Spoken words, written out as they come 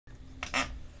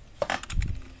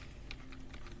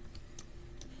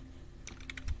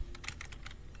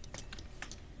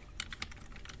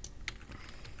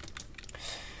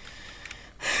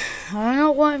I don't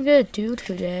know what I'm gonna do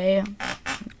today.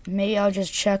 Maybe I'll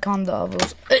just check on the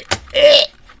others.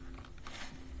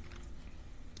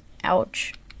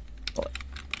 Ouch. Boy.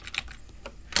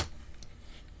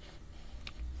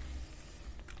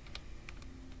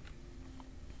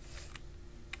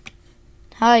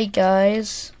 Hi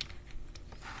guys.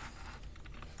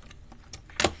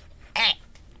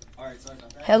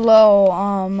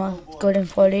 Hello, Good and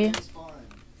Footy.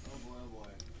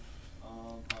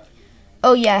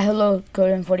 Oh yeah, hello,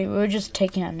 Good and Footy. We were just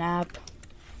taking a nap.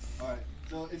 Alright,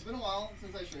 so it's been a while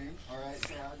since I streamed.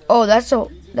 Alright,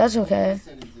 so that's okay.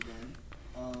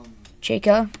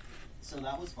 Chica. So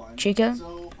that was fun. Chica.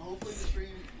 So hopefully the stream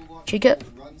will Chica.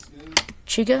 run smooth.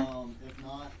 Chica. If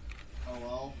not, oh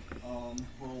well.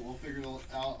 We'll figure it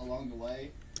out along the way.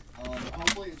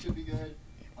 Hopefully it should be good.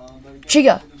 But again,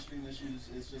 Chica. Any stream issues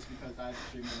is just because I haven't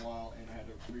streamed in a while and I had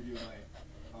to redo my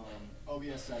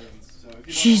OBS settings. So if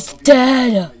you She's don't know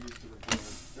dead. I used to record.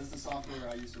 That's the software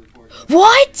I used to record.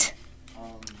 What?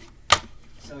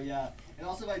 So yeah, and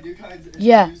also if I do kind of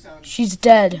she's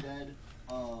dead. It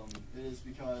is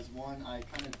because one, I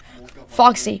kind of woke up.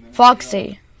 Foxy. I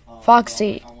was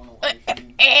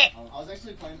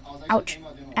actually playing. Ouch. Thinking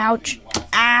about doing Ouch.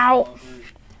 Ow.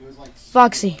 It was like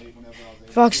Foxy.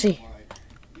 Foxy.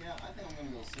 Yeah, I think I'm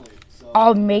gonna go sleep. So,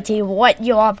 Oh, matey, what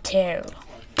you up to?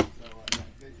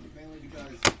 mainly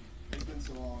because it's been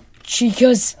so long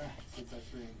Chica's since I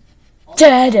streamed. Also,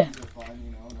 dead. things are fun,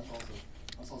 you know,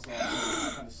 that's also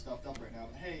I'm kind of stuffed up right now.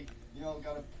 But hey, you know,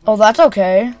 gotta. Oh, that's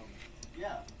okay.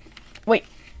 Yeah. Wait,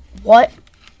 what?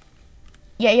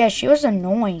 Yeah, she was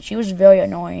annoying. She was very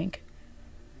annoying.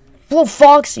 Well,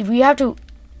 Foxy, we have to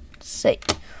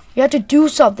do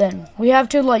something. We have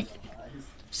to, like,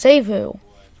 save who?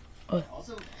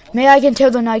 Maybe I can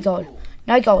tell the Night Guard.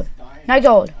 Night Guard. Night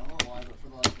Guard. I don't know why, but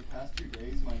for the past 2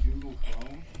 days, my Google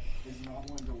Chrome is not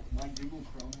one to. My Google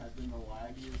Chrome has been the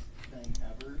laggiest thing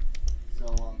ever.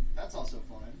 So that's also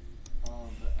fun.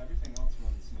 But everything else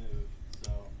runs smooth.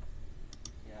 So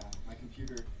yeah, my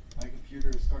computer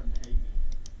is starting to hate me.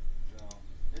 So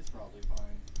it's probably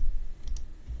fine.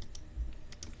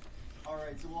 All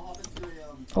right, so we'll hop into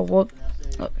Oh, what? in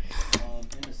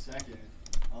a second.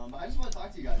 But I just want to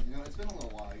talk to you guys. You know, it's been a little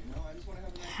while. You know, I just want to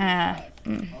have a nice chat.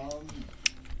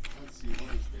 Let's see,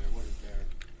 what is there?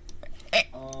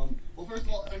 Well, first of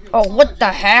all, okay, Oh, what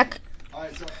the heck? All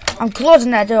right, so I'm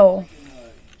closing that door.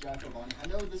 I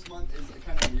know this month is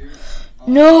kind of weird.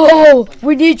 No,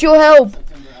 we need your help.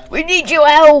 We need your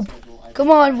help.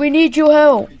 Come on, we need your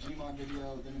help. Gmod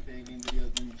video, then a banging video,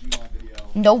 then a Gmod video.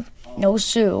 Nope, no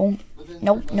Sue.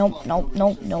 Nope.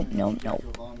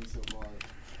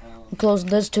 I'm closing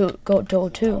this to go door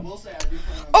too.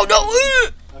 Oh no!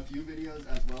 A few videos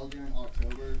as well during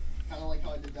October, kind of like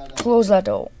how I did that. Close that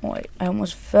door. Wait, I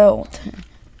almost fell.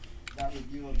 That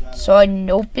review of that. So I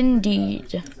nope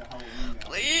indeed.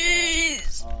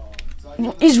 Please,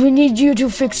 please, we need you to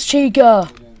fix Chica.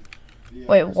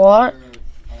 Wait, what?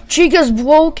 Chica's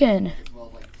broken.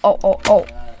 Oh,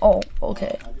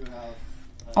 okay.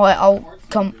 Alright, I'll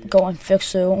go and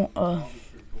fix it.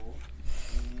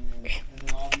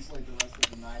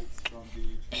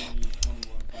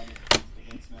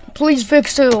 Please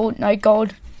fix it, Night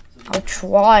Guard. I'll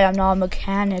try. I'm not a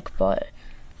mechanic, but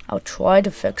I'll try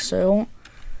to fix it.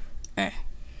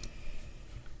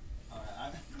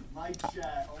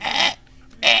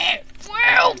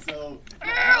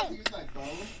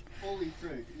 Holy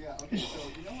frick. Yeah, okay, so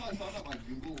you know how I thought about my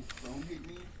Google Chrome hate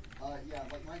me? Yeah,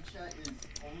 like my chat is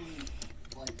only,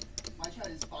 like, my chat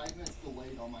is 5 minutes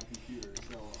delayed on my computer,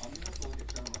 so I'm gonna have to look at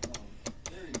chat on my phone.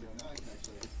 There you go, now I can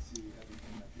actually see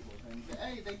everything that people are saying. But,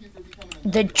 hey, thank you for becoming a member.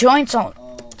 The joints on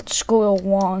school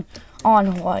one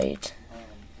on white.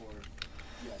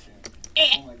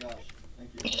 Oh my gosh, thank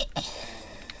you.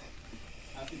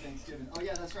 Happy Thanksgiving. Oh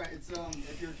yeah, that's right. It's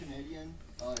if you're Canadian,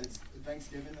 it's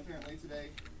Thanksgiving apparently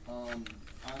today. I'm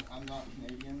not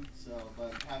Canadian, so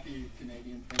but happy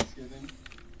Canadian Thanksgiving.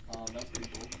 That's pretty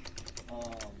cool.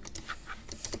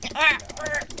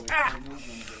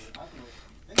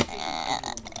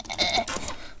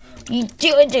 You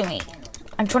do it to me.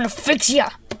 I'm trying to fix ya.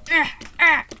 I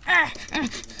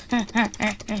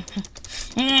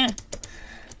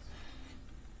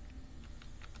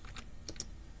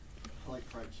like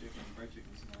fried chicken. Fried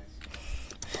chicken's nice.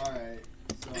 Alright,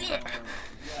 so,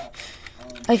 yeah.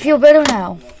 I feel better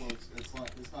now.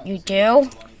 You do?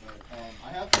 I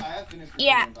have finished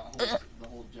the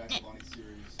whole Jack Bonnie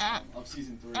series of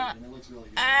season 3, and it looks really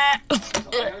good. So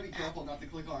I gotta be careful not to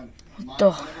click on my,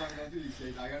 whenever I'm going through these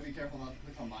saves, I gotta be careful not to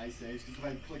click on my saves, because if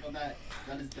I click on that,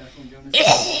 that is definitely going to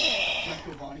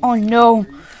Jack Bonnie Oh no.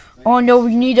 series 3. Oh no,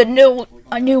 we need a new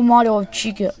model of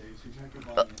chica.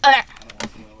 I don't want to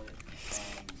spoil it.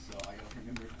 So I gotta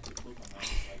remember to click on that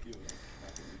if I do it.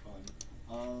 That could be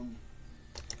fun.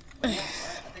 But yeah,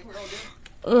 alright, I think we're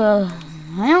all good.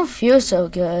 I don't feel so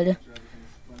good.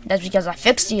 That's because I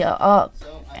fixed you up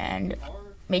and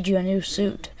made you a new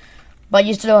suit. But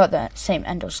you still have that same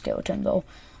endoskeleton though.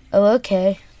 Oh,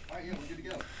 okay. Alright, yeah, we're good to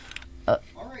go.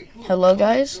 Alright, cool. Hello,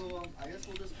 guys. So, I guess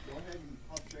we'll just go ahead and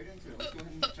hop straight into it. Let's go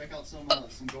ahead and check out some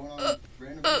going on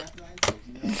random FNAF 9 things.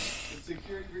 You know, the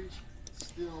security breach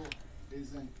still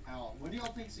isn't out. When do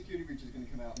y'all think security breach is going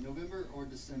to come out? November or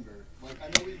December? Like, I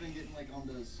know we've been getting like on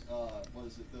those, what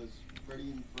is it, those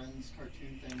Freddy and Friends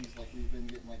cartoon things. Like, we've been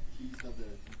getting like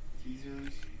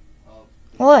teasers of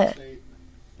the What? state.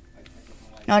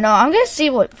 No, I'm gonna see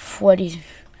what Foxy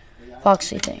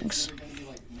It's thinks. either going to be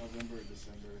like November or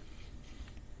December.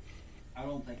 I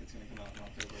don't think it's going to come out in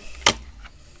October.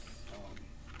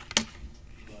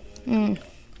 Yeah.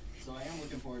 So I am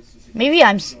looking forward to seeing. Maybe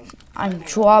I'm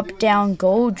drop down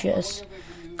gorgeous.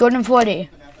 Golden 40.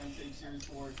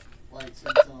 Like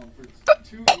since for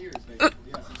 2 years basically,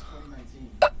 yeah, since 2019.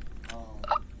 So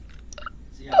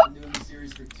yeah, I've been doing this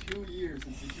series for 2 years,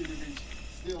 and Security Breach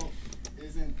still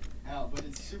isn't out, but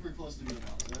it's super close to being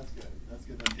out, so that's good. That's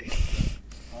good. That's good.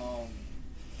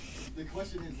 The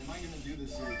question is, am I going to do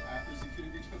this series after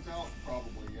Security Breach comes out?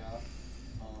 Probably, yeah.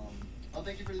 Oh,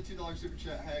 thank you for the $2 super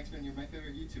chat. Hi, X-Men, you're my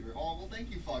favorite YouTuber. Oh, well,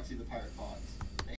 thank you, Foxy the Pirate Fox.